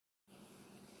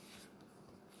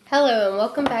Hello and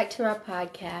welcome back to my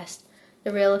podcast,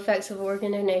 The Real Effects of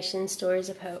Organ Donation, Stories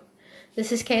of Hope.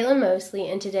 This is Caitlin Mosley,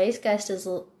 and today's guest is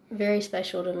very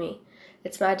special to me.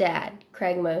 It's my dad,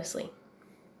 Craig Mosley.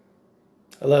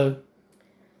 Hello.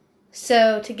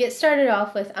 So to get started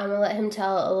off with, I'm going to let him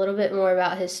tell a little bit more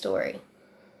about his story.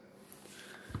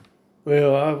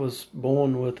 Well, I was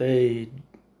born with a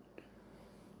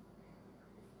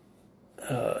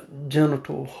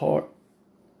genital heart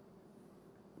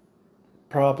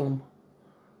problem.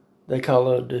 They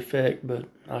call it a defect, but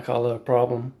I call it a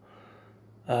problem.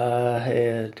 I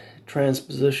had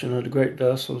transposition of the great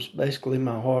vessels. Basically,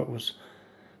 my heart was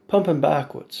pumping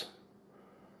backwards.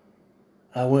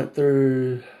 I went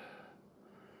through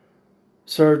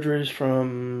surgeries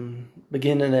from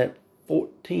beginning at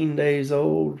 14 days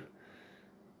old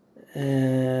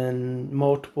and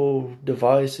multiple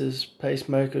devices,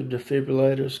 pacemaker,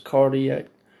 defibrillators, cardiac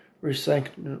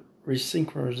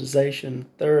resynchronization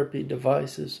therapy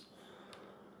devices.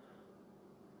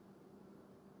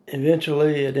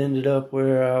 Eventually, it ended up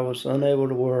where I was unable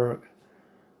to work.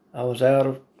 I was out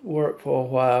of work for a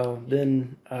while.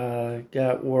 Then I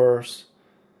got worse.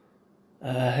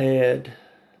 I had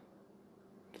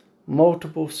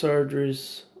multiple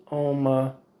surgeries on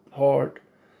my heart,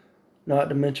 not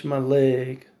to mention my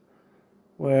leg,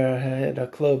 where I had a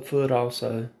club foot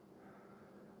also.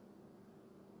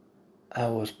 I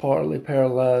was partly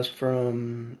paralyzed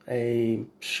from a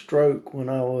stroke when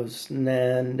I was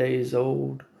 9 days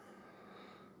old.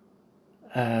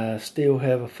 I still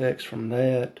have effects from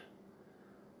that.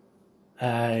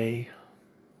 I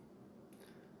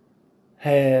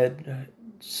had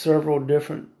several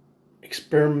different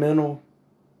experimental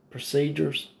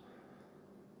procedures.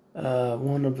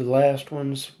 One of the last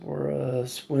ones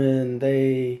was when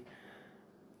they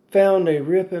found a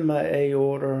rip in my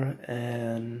aorta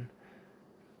and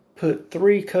put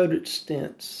 3 coated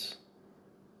stents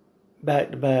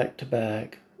back to back to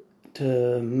back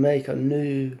to make a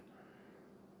new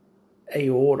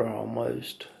aorta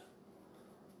almost.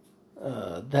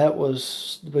 That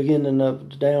was the beginning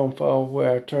of the downfall where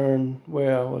I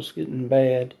was getting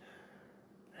bad.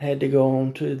 I had to go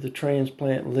on to the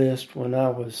transplant list when I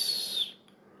was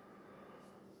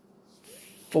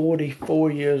 44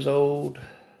 years old.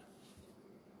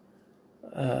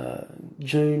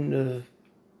 June the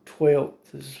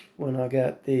 12th is when I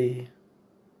got July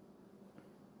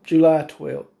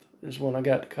 12th is when I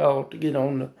got the call to get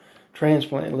on the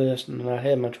transplant list, and I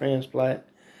had my transplant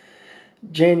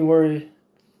January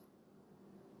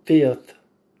 5th,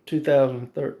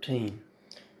 2013.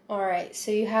 All right, so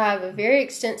you have a very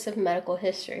extensive medical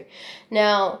history.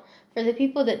 Now, for the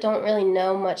people that don't really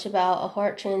know much about a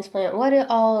heart transplant, what it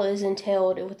all is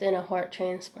entailed within a heart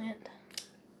transplant?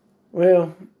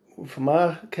 Well, for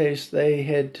my case, they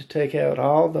had to take out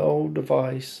all the old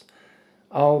device,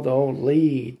 all the old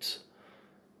leads,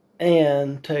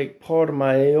 and take part of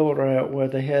my aorta out where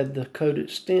they had the coated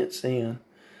stents in.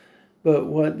 But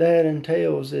what that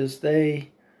entails is they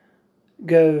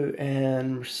go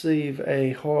and receive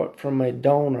a heart from a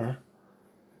donor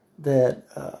that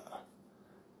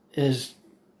is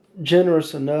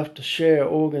generous enough to share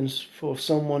organs for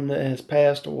someone that has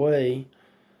passed away,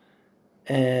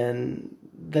 and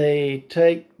they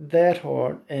take that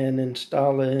heart and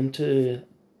install it into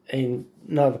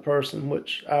another person,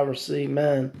 which I received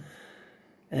mine,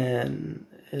 and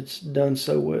it's done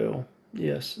so well.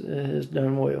 Yes, it has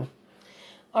done well.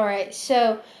 All right,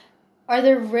 so are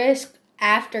there risks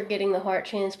after getting the heart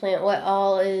transplant? What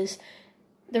all is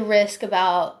the risk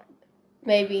about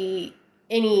maybe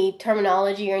any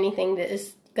terminology or anything that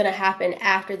is going to happen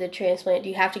after the transplant? Do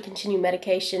you have to continue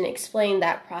medication? Explain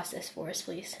that process for us,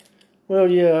 please. Well,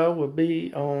 yeah, I would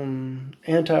be on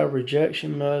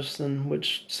anti-rejection medicine,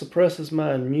 which suppresses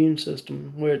my immune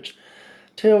system, which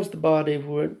tells the body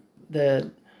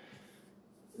that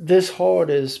this heart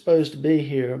is supposed to be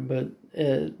here, but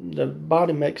the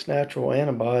body makes natural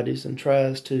antibodies and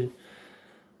tries to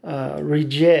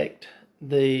reject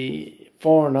the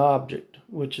foreign object,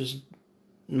 which is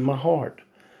my heart.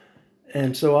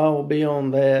 And so I will be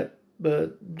on that,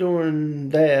 but during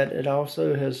that, it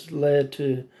also has led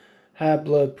to high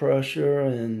blood pressure,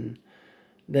 and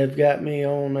they've got me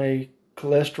on a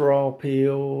cholesterol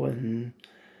pill and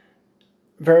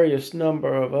various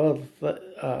number of other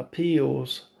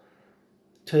pills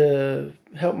to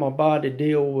help my body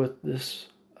deal with this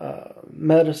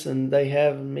medicine they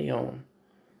have me on.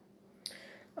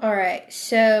 All right,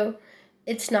 so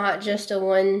it's not just a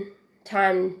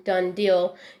one-time done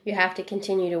deal. You have to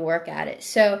continue to work at it.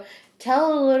 So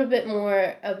tell a little bit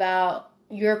more about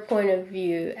your point of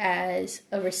view as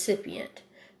a recipient.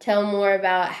 tell more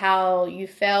about how you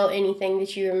felt, anything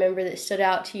that you remember that stood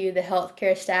out to you, the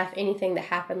healthcare staff, anything that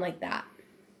happened like that.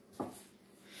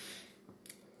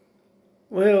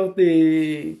 Well,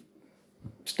 the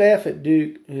staff at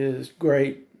Duke is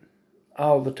great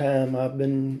all the time. I've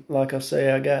been, like I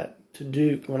say, I got to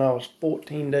Duke when I was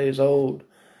 14 days old.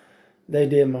 They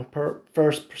did my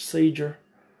first procedure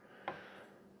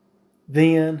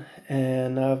then,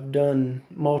 and I've done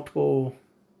multiple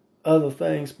other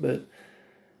things, but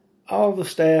all the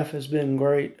staff has been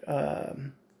great.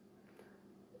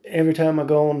 Every time I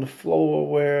go on the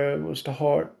floor where it was the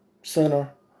heart center,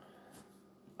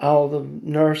 all the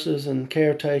nurses and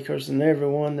caretakers and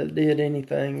everyone that did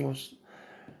anything was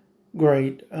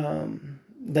great.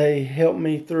 They helped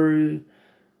me through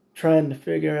trying to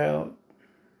figure out,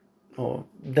 or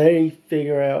they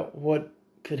figure out what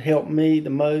could help me the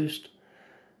most.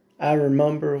 I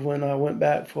remember when I went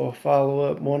back for a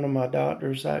follow-up, one of my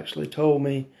doctors actually told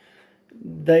me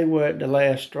they were at the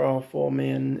last straw for me,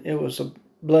 and it was a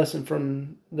blessing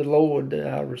from the Lord that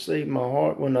I received my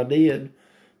heart when I did,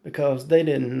 because they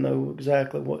didn't know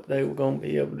exactly what they were going to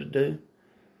be able to do.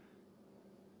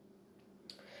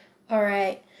 All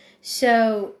right.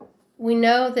 So we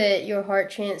know that your heart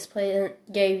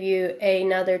transplant gave you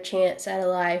another chance at a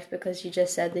life, because you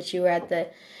just said that you were at the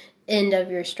end of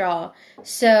your straw.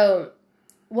 So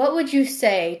what would you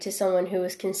say to someone who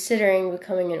is considering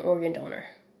becoming an organ donor?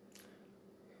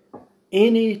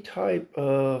 Any type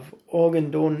of organ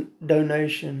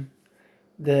donation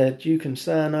that you can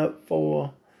sign up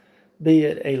for, be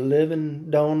it a living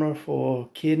donor for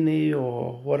kidney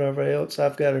or whatever else.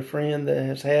 I've got a friend that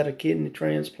has had a kidney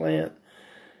transplant,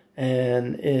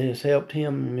 and it has helped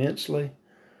him immensely.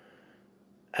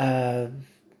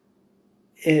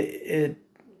 It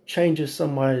changes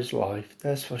somebody's life,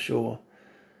 that's for sure.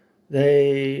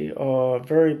 They are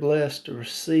very blessed to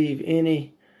receive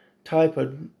any type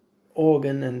of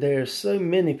organ, and there's so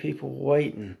many people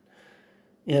waiting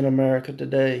in America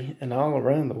today and all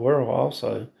around the world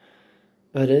also.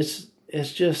 But it's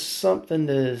just something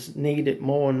that is needed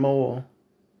more and more.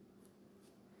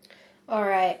 All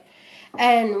right.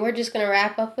 And we're just going to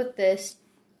wrap up with this.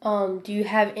 Do you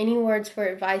have any words for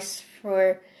advice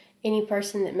for any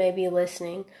person that may be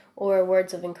listening, or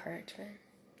words of encouragement?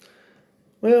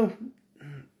 Well,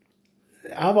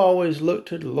 I've always looked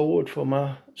to the Lord for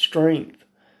my strength.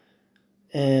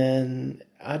 And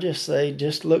I just say,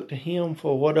 just look to Him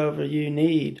for whatever you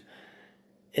need.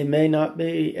 It may not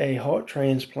be a heart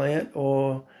transplant,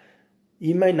 or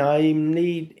you may not even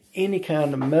need any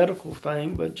kind of medical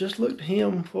thing, but just look to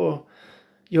Him for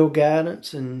your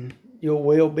guidance and your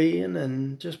well-being,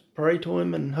 and just pray to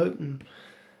Him and hope and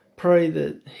pray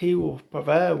that He will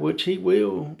provide, which He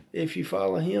will if you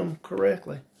follow Him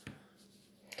correctly.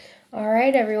 All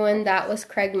right, everyone, that was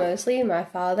Craig Mosley, my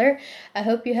father. I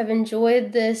hope you have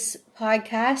enjoyed this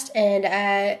podcast, and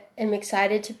I am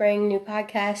excited to bring new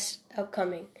podcasts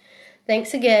upcoming.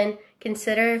 Thanks again.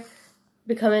 Consider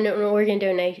becoming an organ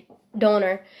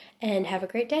donor, and have a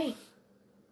great day.